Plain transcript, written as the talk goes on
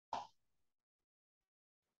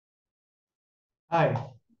Hi,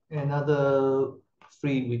 another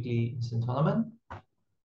free weekly instant tournament.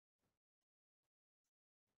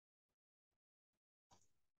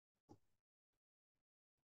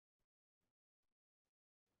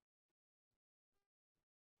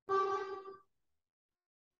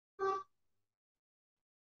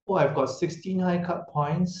 Oh, I've got 16 high cut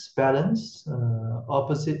points balance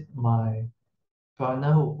opposite my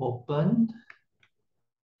partner who opened.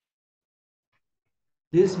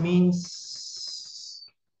 This means,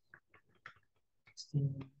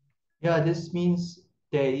 16, yeah, this means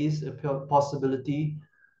there is a possibility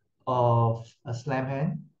of a slam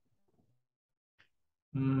hand.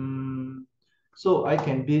 Mm, so I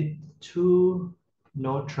can bid two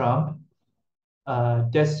no trump.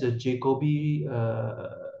 That's a Jacoby.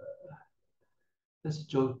 That's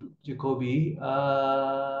Jacoby.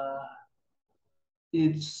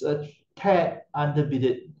 It's a tad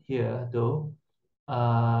underbidded here though.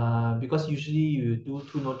 Because usually you do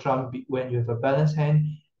two no trump when you have a balanced hand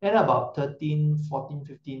and about 13, 14,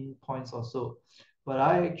 15 points or so. But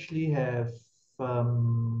I actually have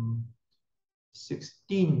um,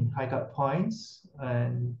 16 high cut points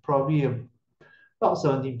and probably about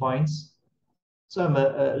 17 points. So I'm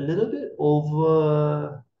a little bit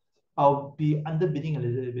over. I'll be underbidding a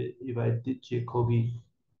little bit if I did Jacoby.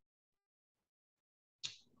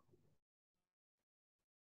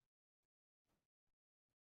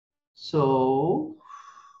 So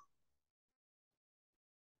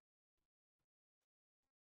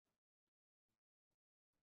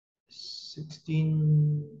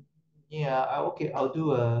 16, yeah, okay, I'll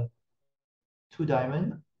do a two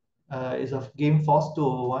diamond. It's a game force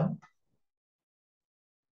 201.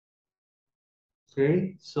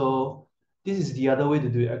 Okay, so this is the other way to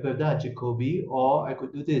do it. I could have done a Jacoby or I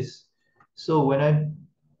could do this. So when I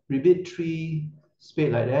rebid three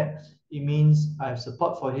spade like that, it means I have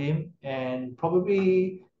support for him and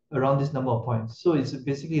probably around this number of points. So it's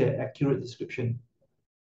basically an accurate description.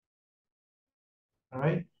 All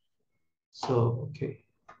right. So, okay.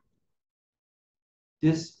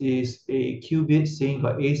 This is a Q bid saying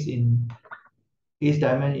got ace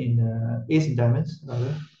diamond in ace in diamonds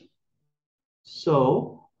rather.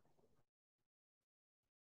 So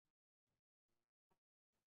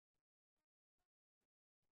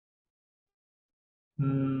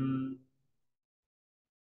mm,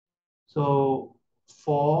 so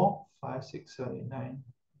 4, 5, 6, 7, 8, 9,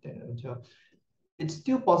 10, 11, 12. It's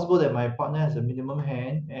still possible that my partner has a minimum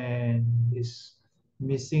hand and is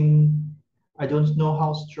missing. I don't know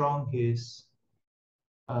how strong his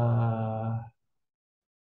uh,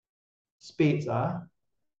 spades are,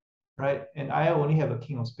 right? And I only have a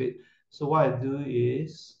king of spade. So what I do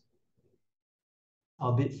is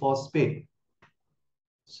I'll bid for spade.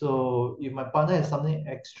 So if my partner has something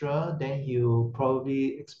extra, then he'll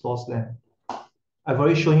probably explore slam. I've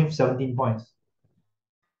already shown him 17 points.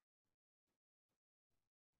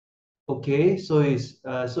 Okay, so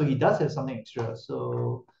he does have something extra.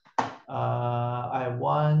 So I have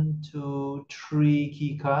 1, 2, 3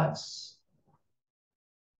 key cards.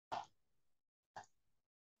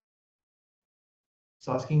 It's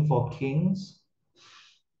asking for kings.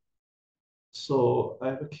 So I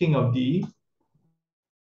have a king of D.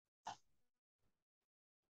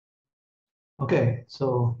 Okay,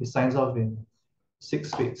 so he signs off in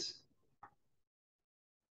 6 spades.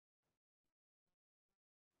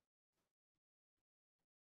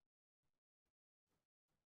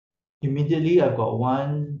 Immediately, I've got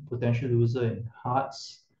one potential loser in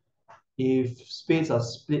hearts. If spades are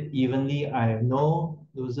split evenly, I have no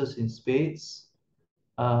losers in spades.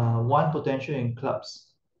 One potential in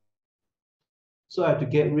clubs. So I have to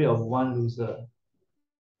get rid of one loser,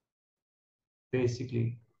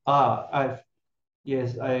 basically. I've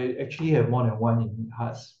yes, I actually have more than one in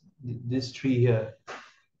hearts. This three here.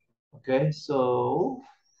 Okay, so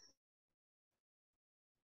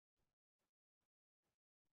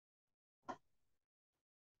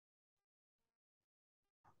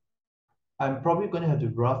I'm probably going to have to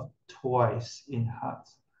rough twice in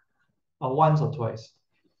hearts, or once or twice.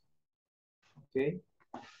 Okay.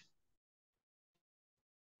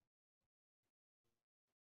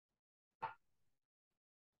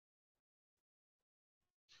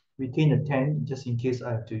 Retain a 10 just in case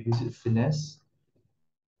I have to use it finesse.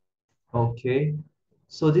 Okay.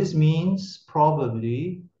 So this means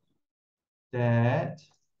probably that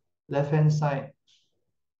left-hand side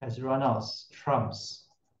has run out trumps.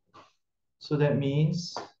 So that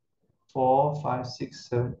means 4, 5, 6,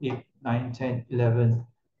 7, 8, 9, 10, 11,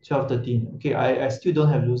 12, 13. Okay, I still don't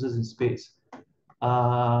have losers in spades.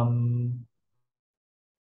 Um,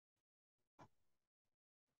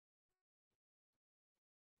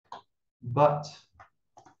 but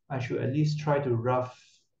I should at least try to rough.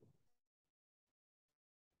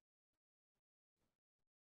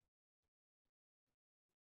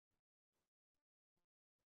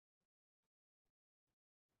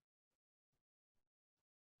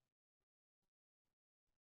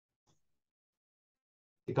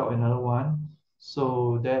 Take out another one.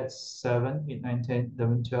 So that's 7, 8, 9, 10,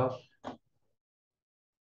 11, 12.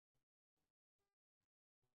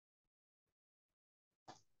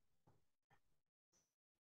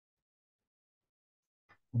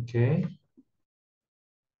 Okay.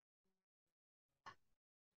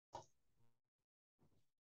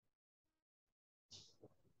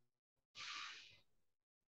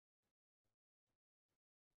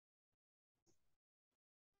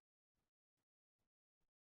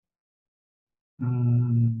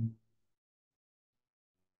 Mm,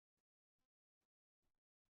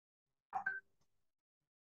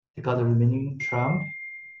 take out the remaining trump.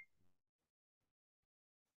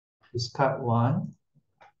 Discard one.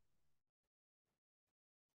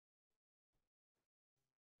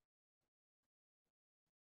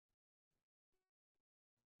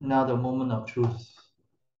 Now the moment of truth.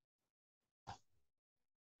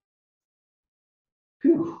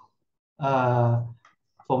 Phew.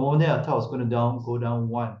 For a moment there, I thought I was going to go down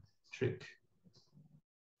one trick.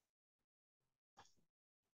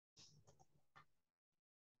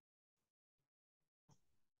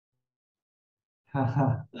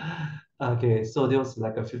 Okay, so there was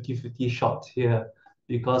like a 50-50 shot here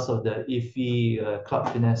because of the iffy club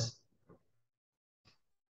finesse.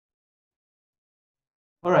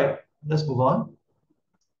 All right, let's move on.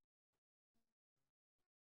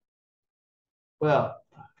 Well,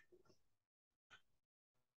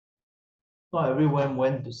 not everyone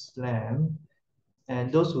went to slam,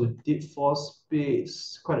 and those who did four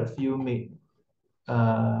spades, quite a few made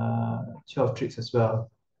 12 tricks as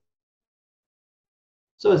well.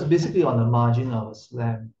 So it's basically on the margin of a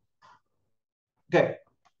slam. Okay,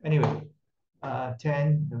 anyway,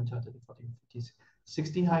 10, 11, 12, 13, 14, 15,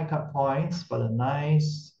 16 high cut points, but a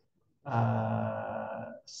nice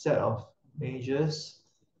set of majors.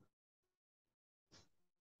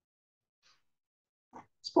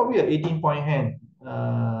 It's probably an 18-point hand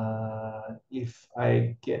if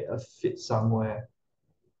I get a fit somewhere.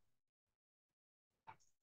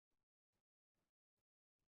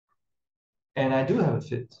 And I do have a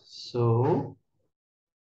fit, so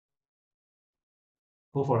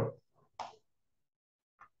go for it.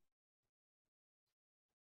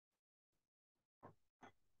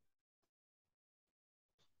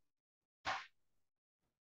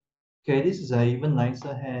 Okay, this is an even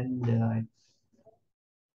nicer hand than I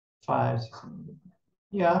 5, 6, 7.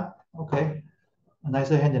 Yeah, okay. A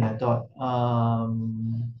nicer hand than I thought.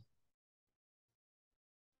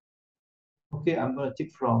 Okay, I'm gonna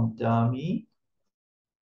take from dummy.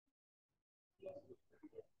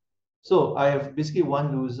 So I have basically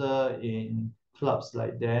one loser in clubs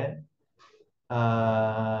like that.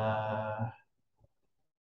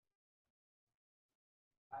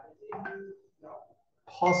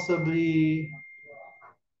 Possibly,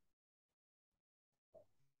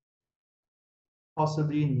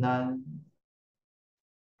 possibly none.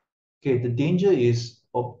 Okay, the danger is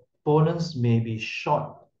opponents may be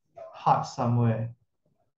short hard somewhere.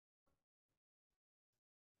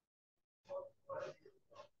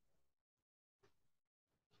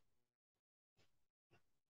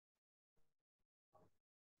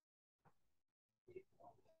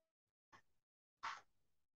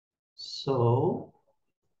 So,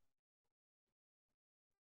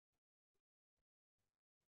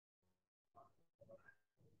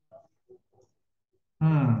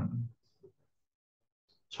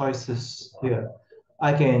 choices here.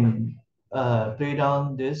 I can play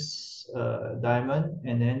down this diamond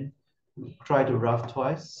and then try to rough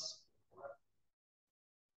twice.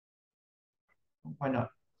 Why not?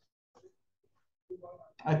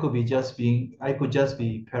 I could just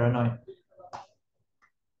be paranoid.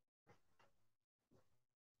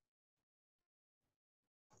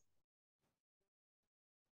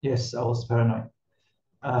 Yes, I was paranoid.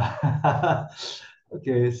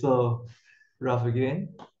 Okay, so rough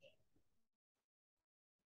again.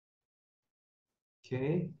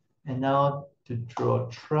 Okay, and now to draw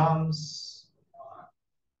trumps.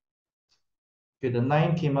 Okay, the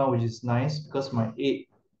 9 came out, which is nice because my 8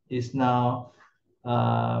 is now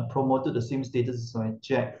promoted the same status as my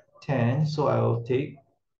Jack 10. So I will take,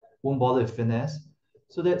 won't bother with finesse.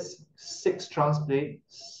 So that's 6 trumps played,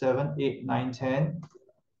 7, 8, 9, 10,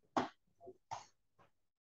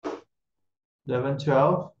 11,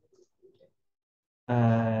 12,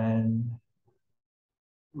 and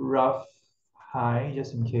rough high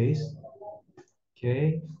just in case.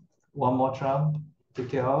 Okay, one more trump,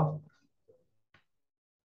 take care of.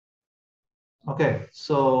 Okay,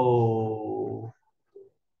 so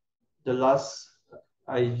the last,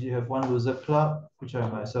 I have one loser club, which I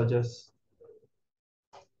might as well just,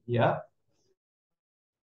 yeah.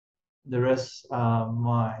 The rest are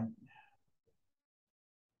mine.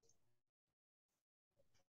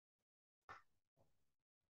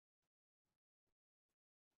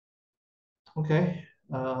 Okay,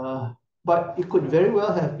 but it could very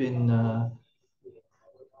well have been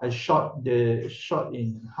a shot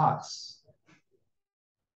in hearts,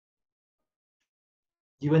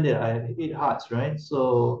 given that I have 8 hearts, right?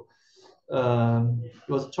 So it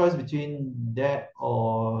was a choice between that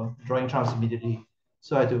or drawing trumps immediately.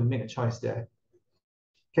 So I had to make a choice there.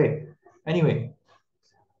 Okay, anyway,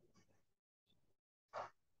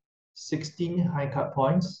 16 high cut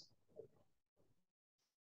points.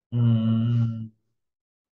 Mm,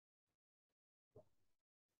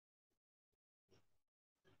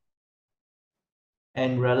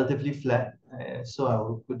 and relatively flat. So I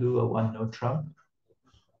could do a one no trump.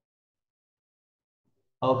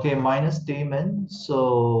 Okay, minus Damon.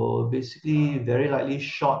 So basically, very likely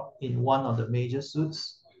short in one of the major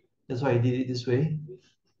suits. That's why I did it this way.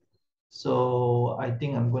 So I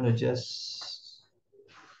think I'm going to just,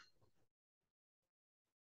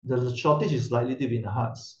 the shortage is likely to be in the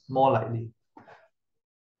hearts, more likely.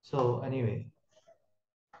 So anyway,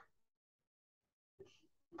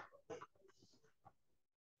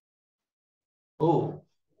 oh,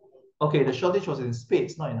 okay, the shortage was in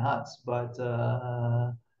spades, not in hearts, but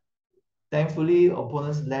thankfully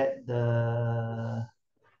opponents led the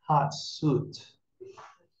heart suit.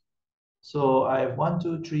 So I have one,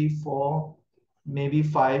 two, three, four, maybe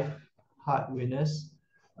 5 heart winners,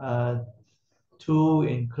 uh, two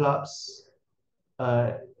in clubs,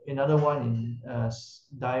 uh, another one in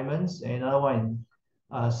diamonds, and another one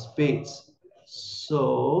in spades.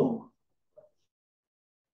 So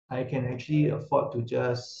I can actually afford to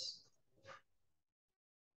just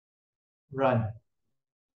run.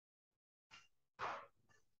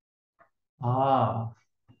 Ah,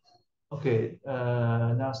 okay.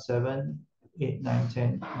 Now 7, 8, 9,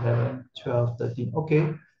 10, 11, 12, 13.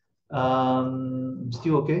 Okay.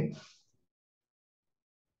 Still okay.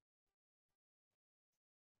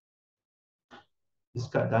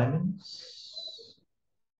 Discard diamonds.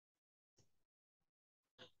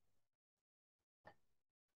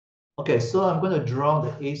 Okay, so I'm going to draw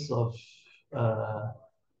the ace of uh,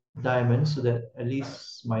 diamonds so that at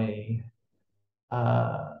least my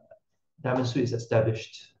uh, diamond suite is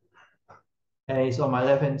established. And it's on my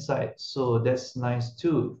left hand side, so that's nice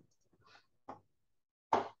too.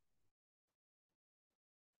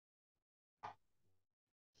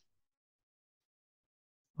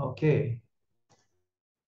 Okay.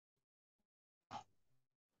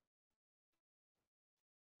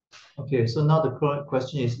 Okay, so now the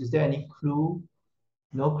question is there any clue?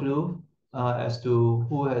 No clue as to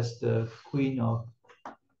who has the uh,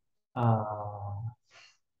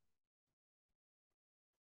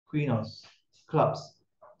 queen of clubs.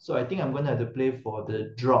 So I think I'm going to have to play for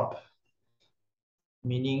the drop,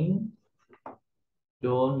 meaning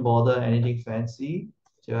don't bother anything fancy,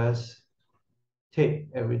 just take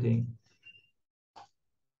everything.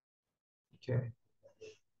 Okay.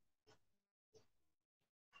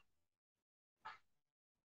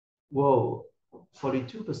 Whoa,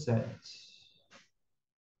 42%.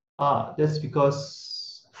 Ah, that's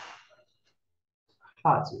because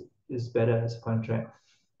hearts is better as a contract.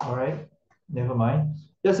 All right, never mind.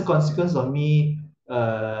 That's a consequence of me,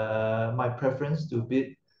 my preference to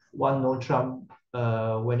bid one no trump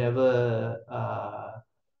whenever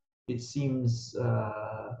it seems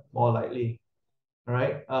more likely. All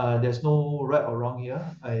right, there's no right or wrong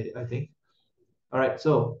here, I think. All right,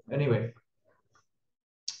 so anyway,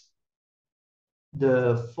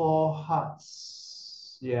 the 4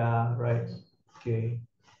 hearts. Yeah, right. Okay.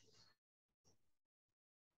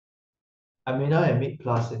 I may not admit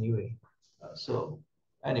plus anyway. So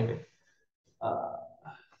anyway, uh,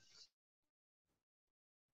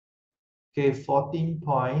 okay, 14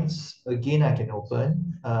 points. Again, I can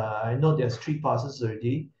open. I know there's 3 passes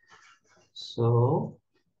already. So,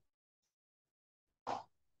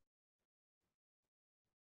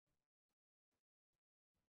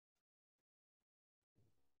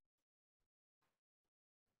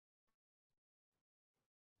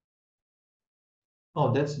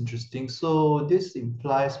 oh, that's interesting. So this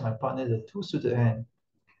implies my partner is a two-suited hand.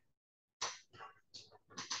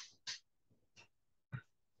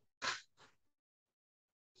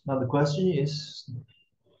 Now the question is,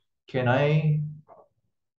 can I,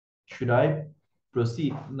 should I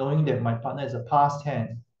proceed, knowing that my partner is a passed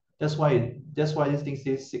hand. That's why this thing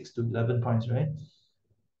says 6 to 11 points, right?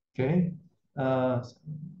 Okay. Uh,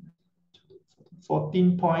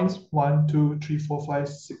 14 points. 1, 2, 3, 4, 5,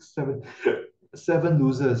 6, 7. 7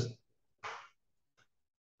 losers.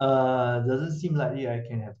 Doesn't seem likely I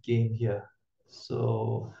can have game here.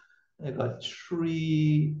 So I got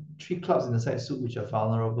three clubs in the side suit which are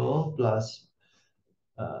vulnerable, plus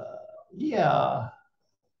uh yeah,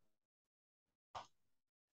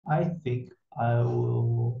 I think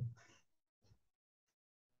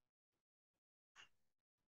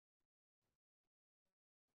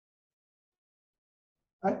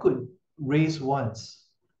I could raise once.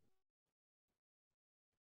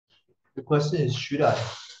 The question is, should I?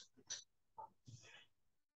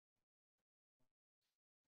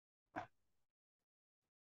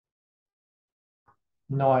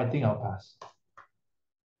 No, I think I'll pass.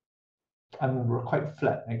 I'm quite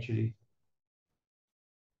flat actually.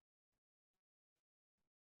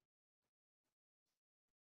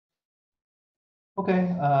 Okay,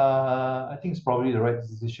 I think it's probably the right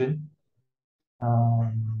decision.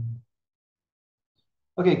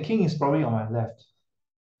 Okay, king is probably on my left.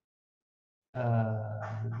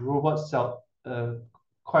 Robot cell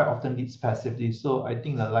quite often leads passively, so I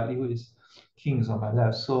think the likelihood is king is on my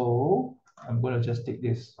left. So I'm going to just take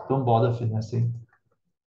this. Don't bother finessing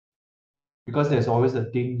because there's always a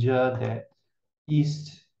danger that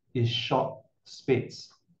east is short spades.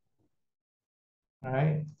 All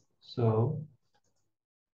right, so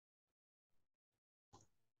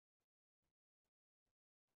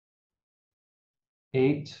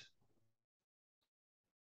 8.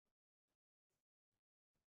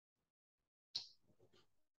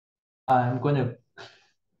 I'm going to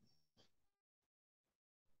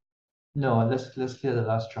no. Let's clear the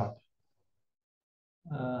last trump.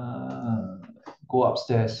 Uh, Go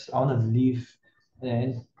upstairs. I want to leave,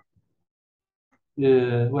 and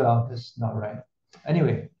well, that's not right.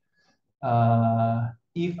 Anyway,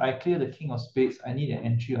 if I clear the king of spades, I need an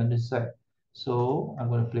entry on this side. So I'm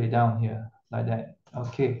going to play down here like that.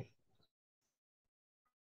 Okay.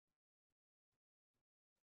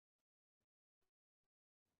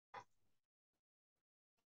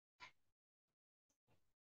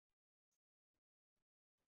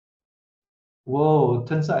 Whoa,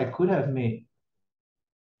 turns out I could have made,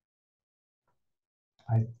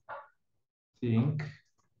 I think.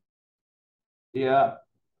 Yeah.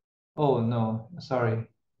 Oh, no, sorry.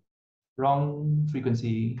 Wrong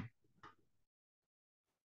frequency.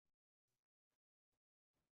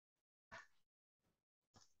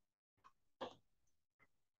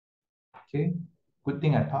 Okay. Good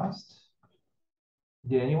thing I passed.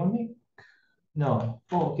 Did anyone make? No.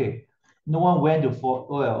 Oh, okay. No one went to four.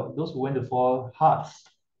 Oh, well, those who went to four hearts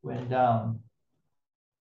went down.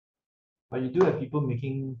 But you do have people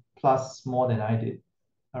making plus more than I did.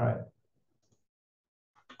 All right.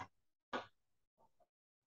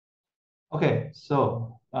 Okay,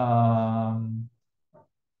 so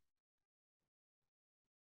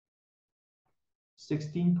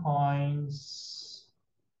 16 points.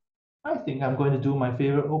 I think I'm going to do my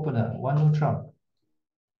favorite opener, one no trump.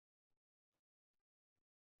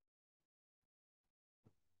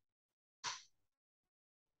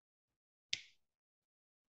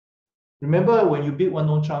 Remember, when you bid one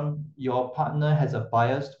no trump, your partner has a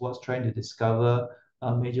bias towards trying to discover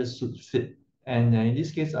a major suit fit. And in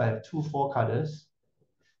this case, I have 2 4 carders.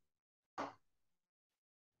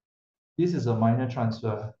 This is a minor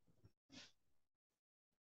transfer.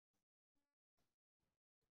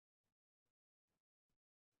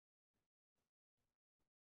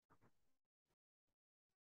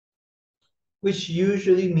 Which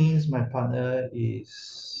usually means my partner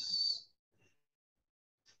is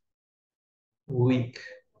weak.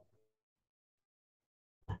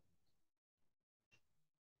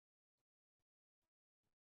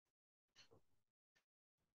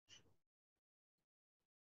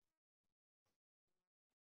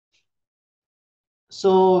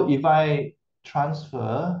 So if I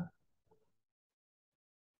transfer,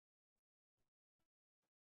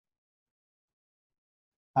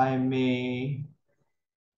 I may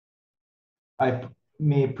I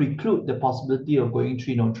may preclude the possibility of going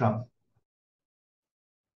 3 no trump.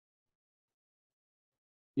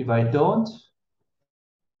 If I don't,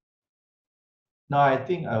 no, I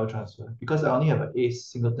think I will transfer because I only have an ace,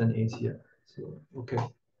 singleton ace here. So, okay.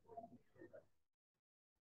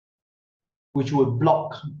 Which would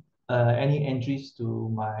block any entries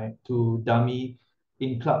to dummy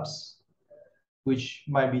in clubs, which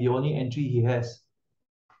might be the only entry he has.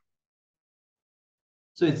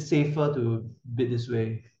 So it's safer to bid this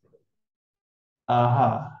way.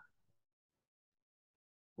 Aha.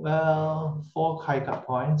 Well, four high cut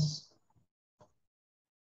points.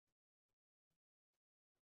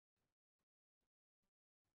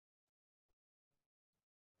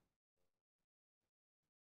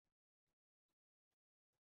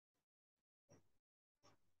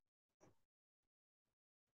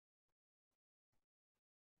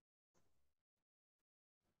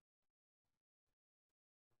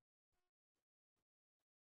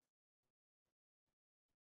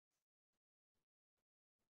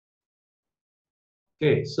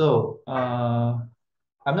 Okay, so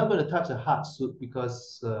I'm not going to touch a hard suit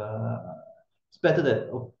because it's better that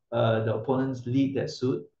the opponents lead that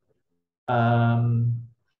suit. Um,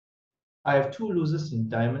 I have two losers in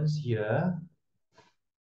diamonds here,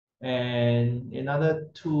 and another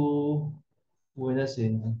two winners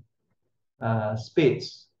in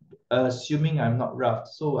spades, assuming I'm not roughed.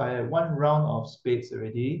 So I have one round of spades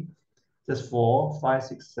already. That's 4, 5,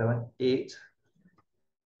 6, 7, 8.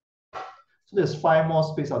 So there's five more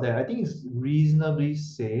spades out there. I think it's reasonably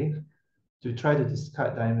safe to try to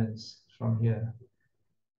discard diamonds from here.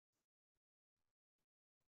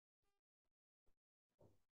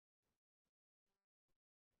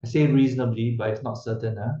 I say reasonably, but it's not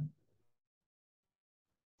certain. Huh?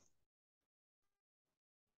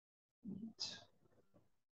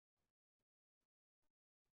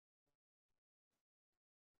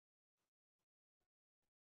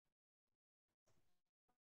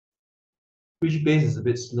 Which base is a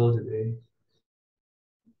bit slow today.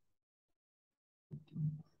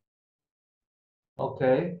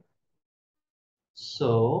 Okay.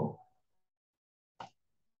 So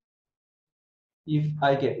if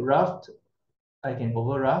I get roughed, I can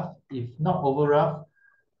over rough. If not over rough,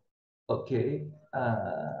 okay,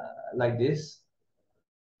 like this,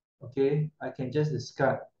 okay, I can just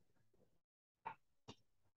discard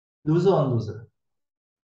loser on loser.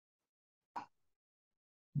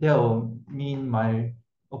 That will mean my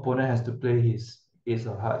opponent has to play his ace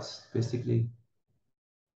of hearts, basically,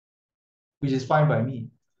 which is fine by me.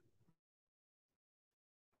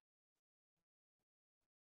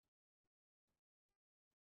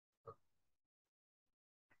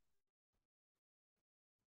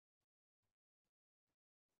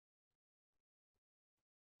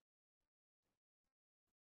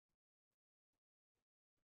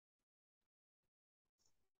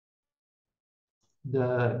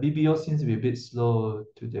 The BBO seems to be a bit slow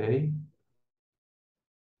today.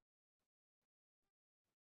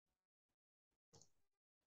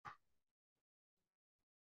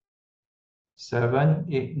 Seven,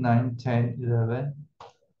 eight, nine, 10, 11.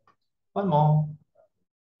 One more.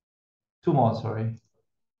 Two more, sorry.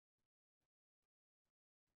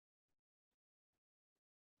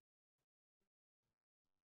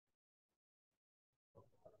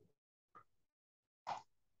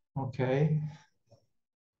 Okay.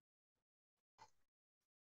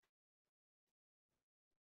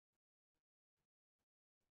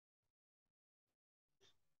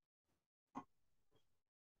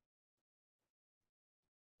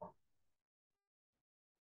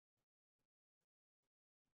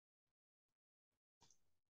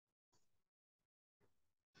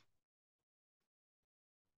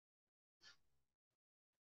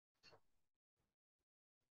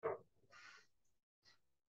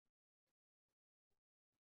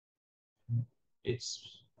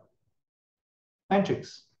 It's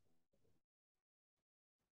matrix.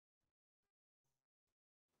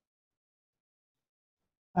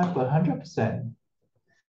 I've got 100%.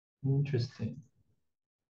 Interesting.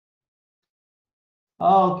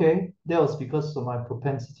 Oh, okay. That was because of my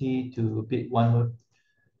propensity to bid one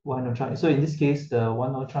no trump. So in this case, the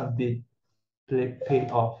one no trump bid paid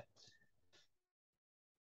off.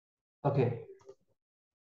 Okay.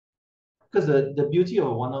 Because the beauty of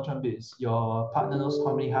a one no trump bid is your partner knows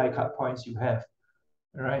how many high cut points you have.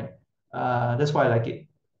 All right. That's why I like it.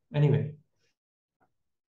 Anyway,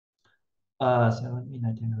 7, 8,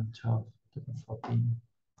 9, 10, 11, 12, 13, 14.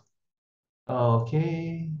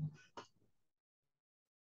 Okay.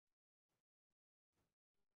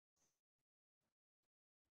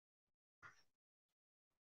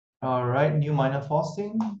 All right, new minor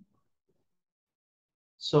forcing.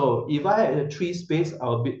 So if I had a three spades,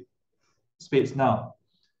 I'll bid spades now,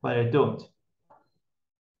 but I don't.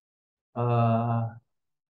 Uh,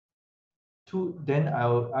 two, then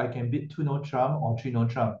I can bid two no trump or three no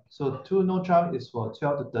trump. So two no trump is for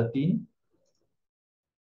 12 to 13.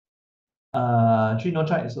 Three no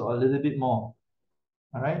trump is a little bit more.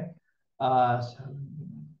 All right. Uh,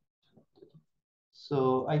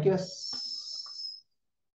 so I guess,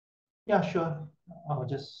 yeah, sure. I'll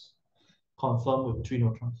just confirm with three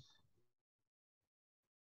no trump.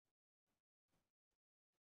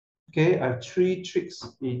 Okay, I have three tricks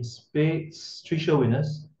in spades, three show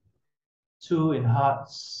winners, two in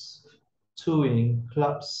hearts, two in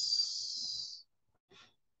clubs.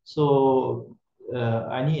 So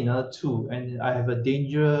I need another two, and I have a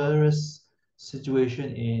dangerous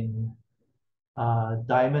situation in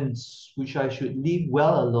diamonds, which I should leave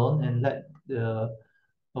well alone and let the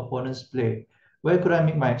opponents play. Where could I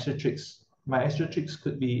make my extra tricks? My extra tricks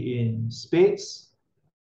could be in spades,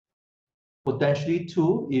 potentially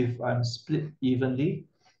two if I'm split evenly,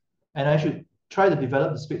 and I should try to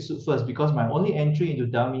develop the spade suit first because my only entry into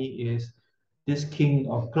dummy is this king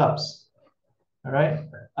of clubs. All right.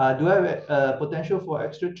 Do I have potential for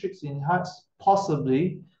extra tricks in hearts?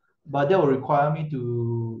 Possibly, but that will require me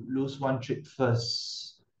to lose one trick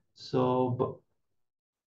first. So, but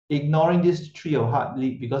ignoring this three of heart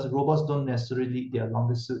lead because robots don't necessarily lead their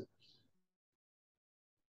longest suit.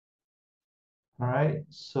 All right.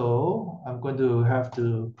 So I'm going to have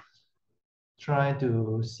to try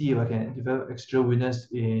to see if I can develop extra winners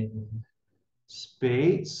in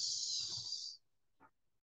spades.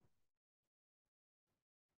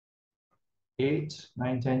 8,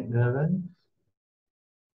 9, 10, 11.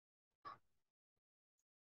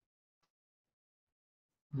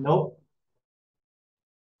 Nope.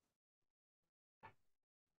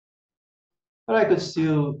 But I could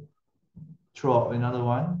still draw another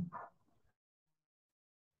one.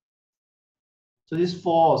 So this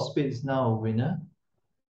four of spades is now a winner.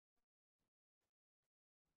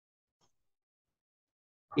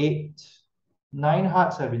 8, 9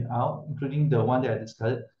 hearts have been out, including the one that I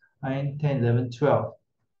discarded. 9, 10, 11, 12.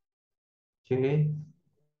 Okay.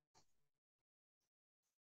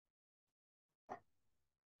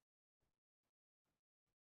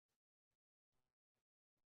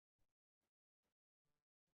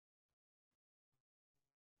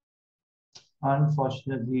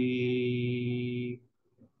 Unfortunately,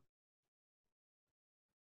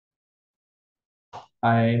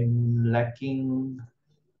 I'm lacking.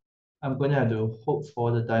 I'm going to have to hope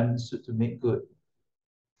for the diamond suit to make good.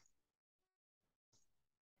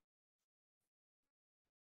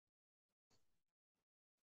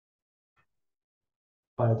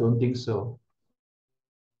 But I don't think so.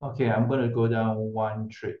 Okay, I'm going to go down one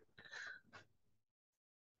trick.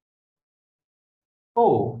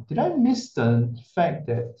 Oh, did I miss the fact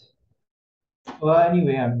that? Well,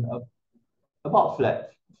 anyway, I'm about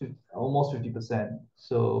flat, almost 50%.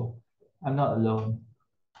 So I'm not alone.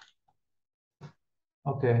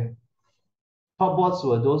 Okay. Top bots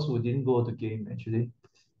were those who didn't go to game, actually.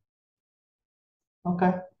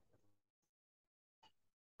 Okay.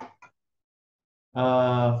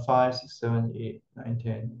 5, 6, 7, 8, 9,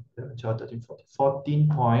 10, 11, 12, 13, 14. 14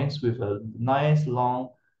 points with a nice long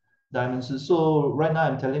dimension. So right now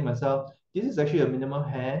I'm telling myself, this is actually a minimum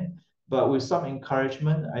hand, but with some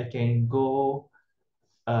encouragement, I can go,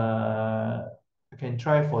 I can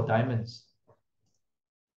try for diamonds.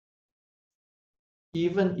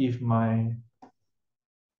 Even if my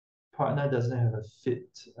partner doesn't have a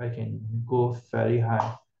fit, I can go fairly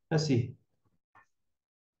high. Let's see.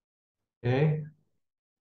 Okay.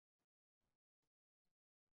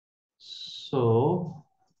 So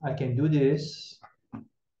I can do this,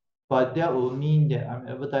 but that will mean that I'm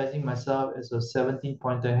advertising myself as a 17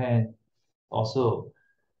 pointer hand also.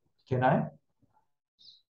 Can I?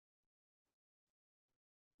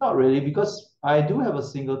 Not really, because I do have a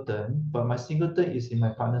singleton, but my singleton is in my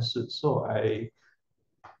partner's suit, so I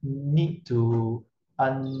need to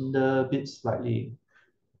underbid slightly.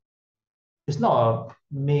 It's not a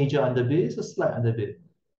major underbid, it's a slight underbid.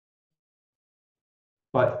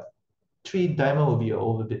 But three diamond will be an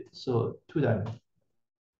overbid, so two diamond.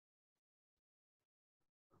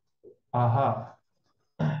 Aha.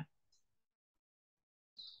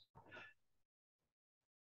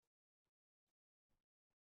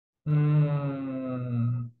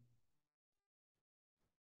 Hmm.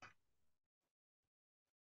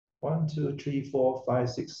 1, 2, 3, 4, 5,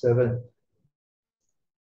 6, 7.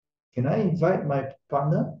 Can I invite my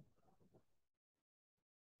partner?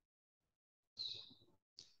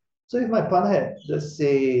 So if my partner had, let's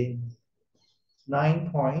say,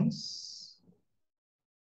 9 points,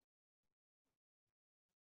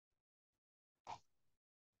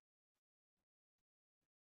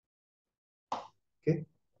 okay.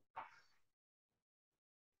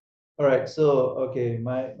 All right. So okay,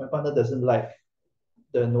 my partner doesn't like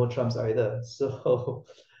the no trumps either. So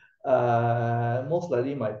most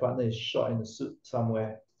likely my partner is short in the suit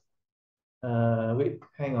somewhere. Wait,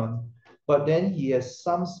 hang on. But then he has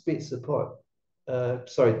some spade support.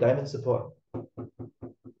 Sorry, diamond support.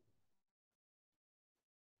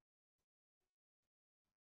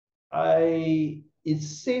 I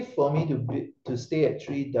it's safe for me to stay at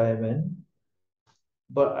 3 diamond,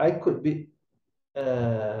 but I could be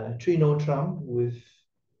 3 no trump with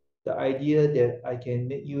the idea that I can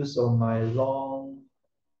make use of my long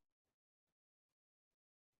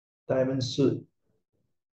diamond suit.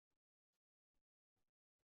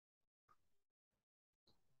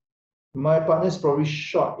 My partner is probably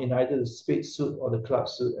short in either the spade suit or the club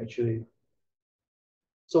suit, actually.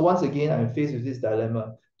 So once again, I'm faced with this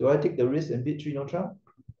dilemma. Do I take the risk and bid 3 no trump?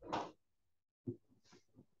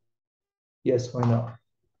 Yes, why not?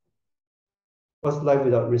 What's life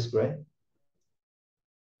without risk, right?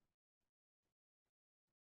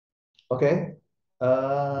 Okay.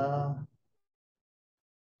 Uh,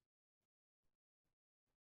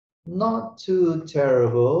 Not too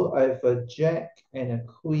terrible. I have a jack and a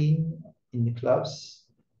queen in the clubs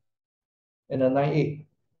and a 9-8.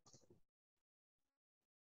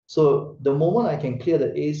 So the moment I can clear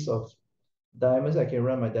the ace of diamonds, I can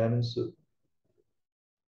run my diamond suit.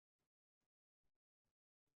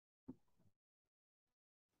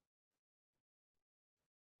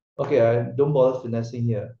 Okay, I don't bother finessing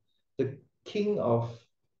here. The king of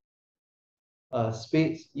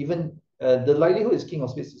spades, even the likelihood is king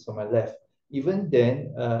of spades is on my left. Even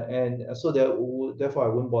then, and so therefore I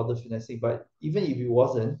wouldn't bother finessing. But even if it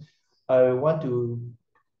wasn't, I want to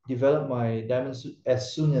develop my diamond suit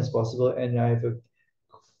as soon as possible, and I have a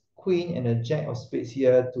queen and a jack of spades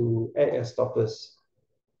here to act as stoppers.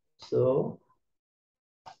 So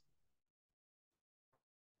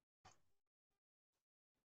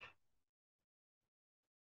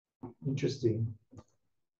interesting.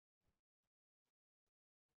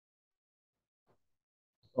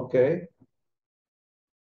 Okay.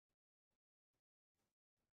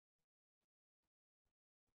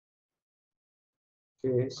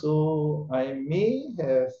 Okay. So I may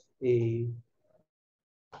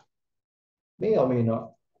or may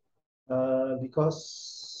not,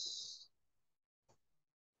 because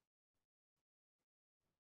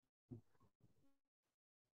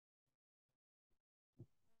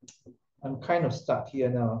I'm kind of stuck here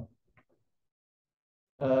now.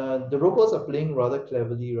 The Ropers are playing rather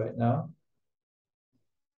cleverly right now.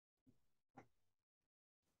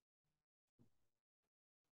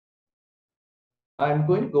 I'm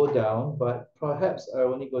going to go down, but perhaps I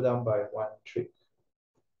only go down by one trick.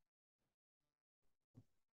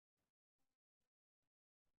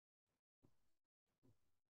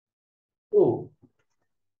 Oh,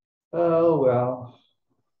 oh well.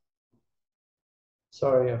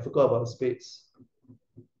 Sorry, I forgot about the spades.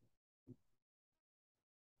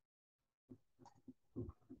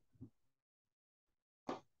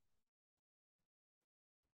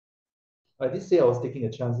 I did say I was taking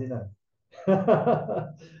a chance, didn't I?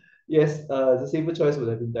 Yes, the safer choice would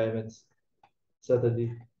have been diamonds,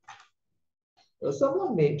 certainly.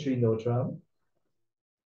 Someone made 3 no trump.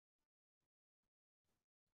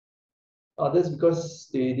 That's because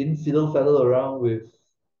they didn't fiddle faddle around with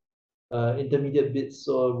intermediate bits,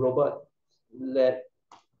 so robot led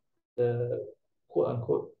the quote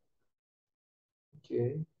unquote.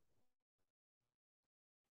 Okay.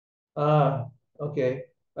 Ah, okay.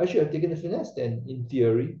 I should have taken the finesse then, in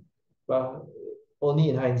theory, but only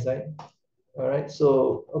in hindsight. All right.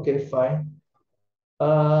 So, okay, fine.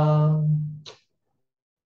 Um,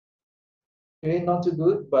 okay, not too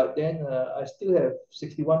good, but then I still have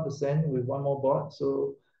 61% with one more board.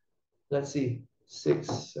 So let's see. 6,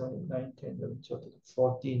 7, 9, 10, 11, 12,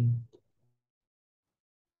 14.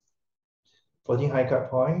 14 high cut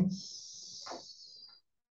points.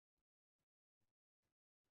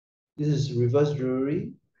 This is reverse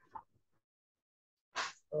jewelry.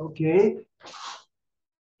 Okay.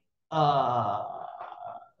 Uh,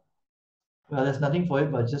 well, there's nothing for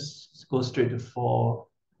it, but just go straight to 4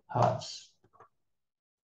 hearts.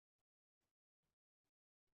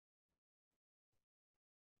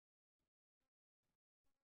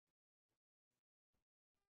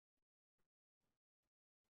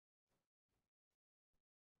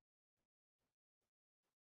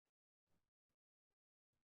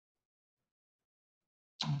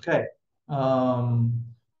 Okay.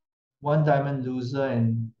 Um, one diamond loser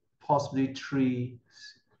and possibly 3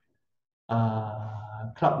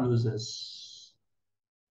 club losers.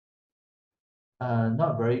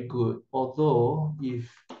 Not very good. Although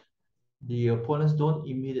if the opponents don't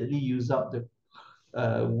immediately use up the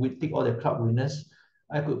we take all the club winners,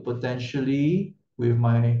 I could potentially, with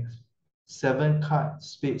my 7 card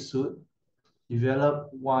spade suit, develop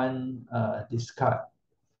one discard.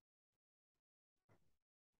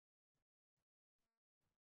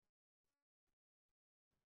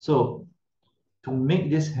 So to make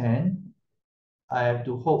this hand, I have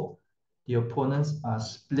to hope the opponents are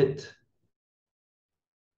split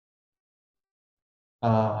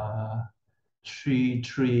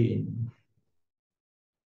 3-3 in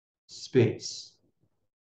spades.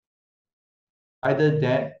 Either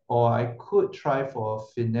that or I could try for a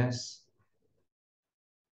finesse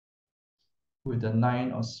with the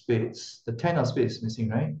 9 of spades. The 10 of spades is missing,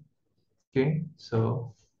 right? Okay,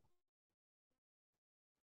 so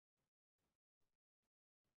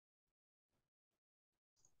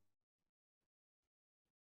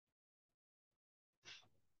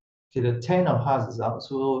okay, the 10 of hearts is out,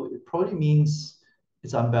 so it probably means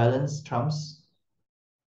it's unbalanced trumps.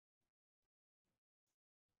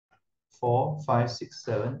 4, 5, 6,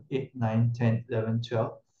 7, 8, 9, 10, 11,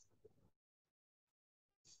 12.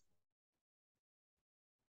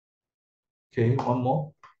 Okay, one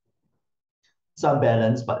more. It's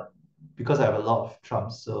unbalanced, but because I have a lot of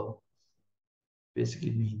trumps, so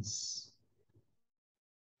basically means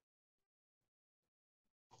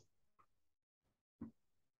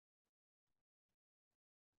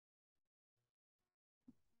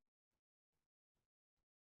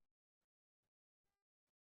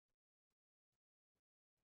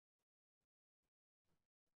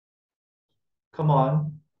come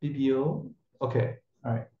on, BBO. Okay,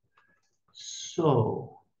 all right.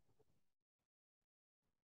 So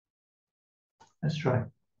let's try.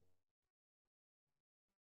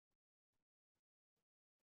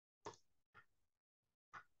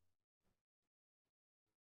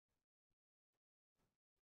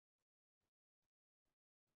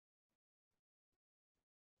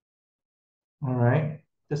 All right,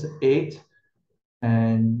 there's an 8,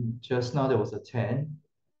 and just now there was a 10.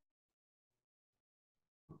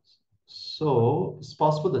 So it's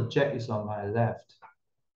possible the jack is on my left.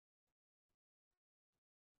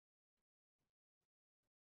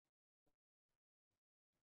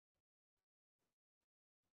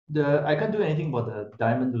 I can't do anything about the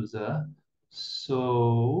diamond loser,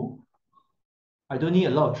 so I don't need a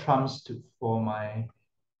lot of trumps for my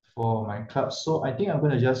club. So I think I'm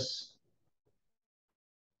gonna just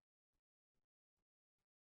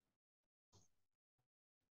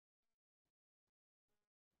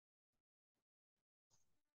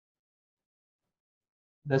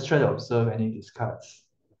let's try to observe any of these cards.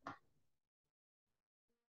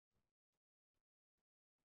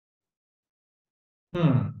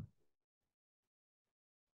 Hmm.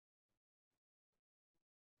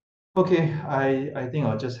 Okay, I think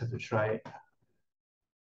I'll just have to try it.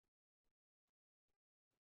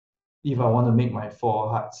 If I want to make my 4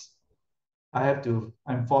 hearts,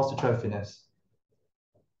 I'm forced to try finesse.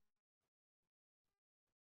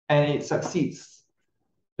 And it succeeds.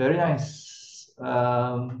 Very nice.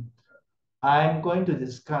 I'm going to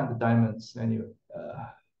discard the diamonds anyway,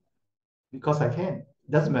 because I can.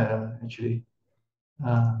 Doesn't matter, actually.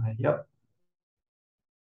 Yep.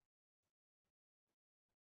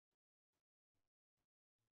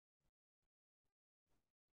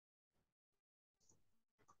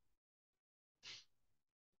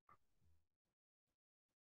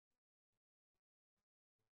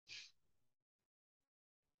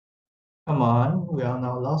 Come on, we are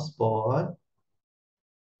now lost board.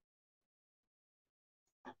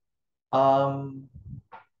 Um,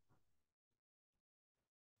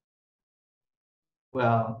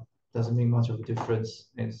 well, doesn't make much of a difference.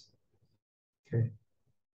 It's okay.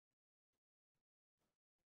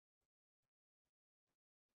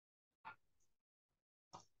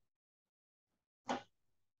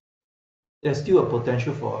 There's still a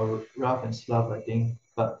potential for a rough and slough, I think,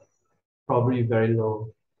 but probably very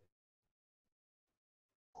low.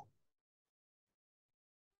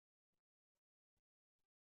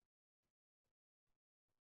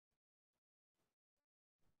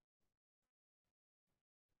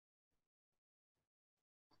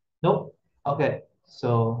 Nope. Okay,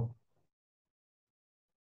 so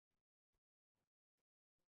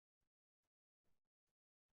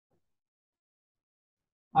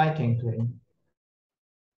I can claim.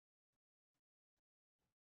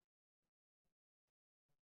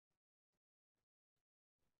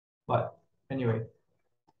 But anyway,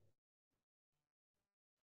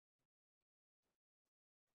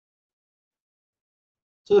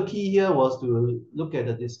 so the key here was to look at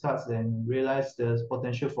the discards and realize there's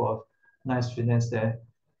potential for nice finesse there.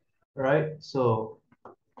 All right, so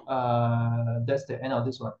that's the end of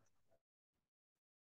this one.